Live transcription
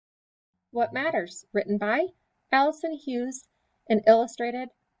What Matters, written by Allison Hughes and illustrated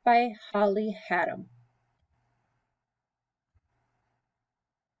by Holly Hatam.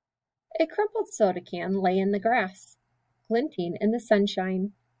 A crumpled soda can lay in the grass, glinting in the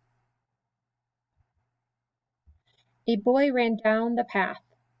sunshine. A boy ran down the path.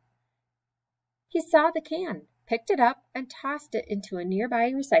 He saw the can, picked it up, and tossed it into a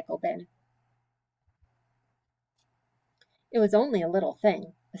nearby recycle bin. It was only a little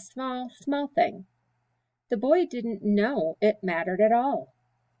thing, a small thing. The boy didn't know it mattered at all,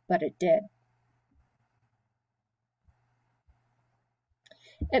 but it did.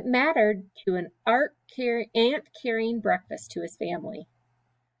 It mattered to an ant carrying breakfast to his family,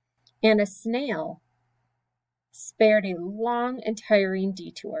 and a snail spared a long and tiring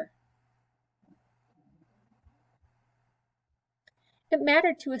detour. It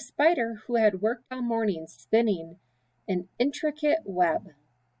mattered to a spider who had worked all morning spinning an intricate web.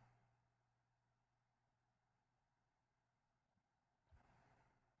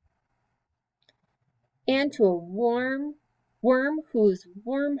 And to a worm whose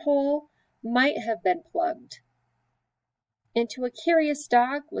wormhole might have been plugged. And to a curious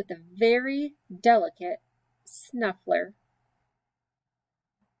dog with a very delicate snuffler.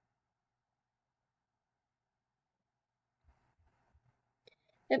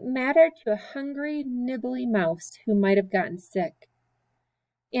 It mattered to a hungry, nibbly mouse who might have gotten sick,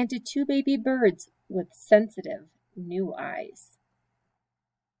 and to two baby birds with sensitive new eyes.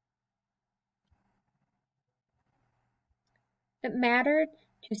 It mattered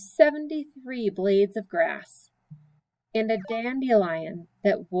to 73 blades of grass and a dandelion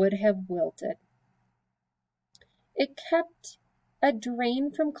that would have wilted. It kept a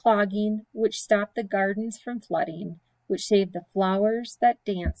drain from clogging, which stopped the gardens from flooding, which saved the flowers that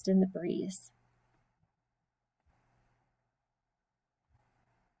danced in the breeze.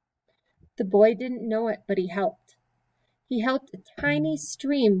 The boy didn't know it, but he helped. He helped a tiny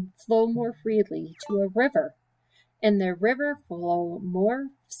stream flow more freely to a river, and the river flow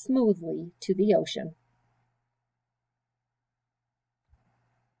more smoothly to the ocean.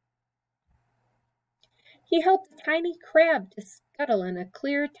 He helped a tiny crab to scuttle in a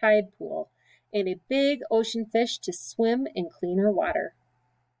clear tide pool, and a big ocean fish to swim in cleaner water.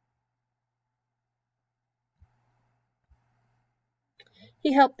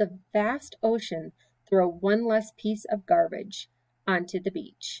 He helped the vast ocean throw one less piece of garbage onto the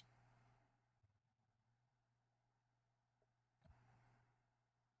beach.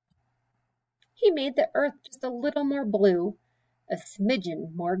 He made the earth just a little more blue, a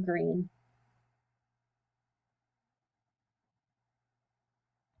smidgen more green.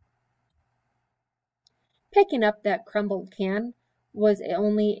 Picking up that crumbled can was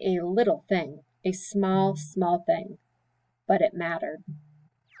only a little thing, a small thing, but it mattered.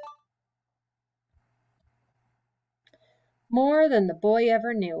 More than the boy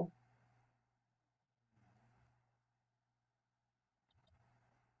ever knew.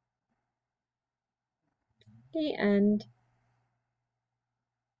 The end.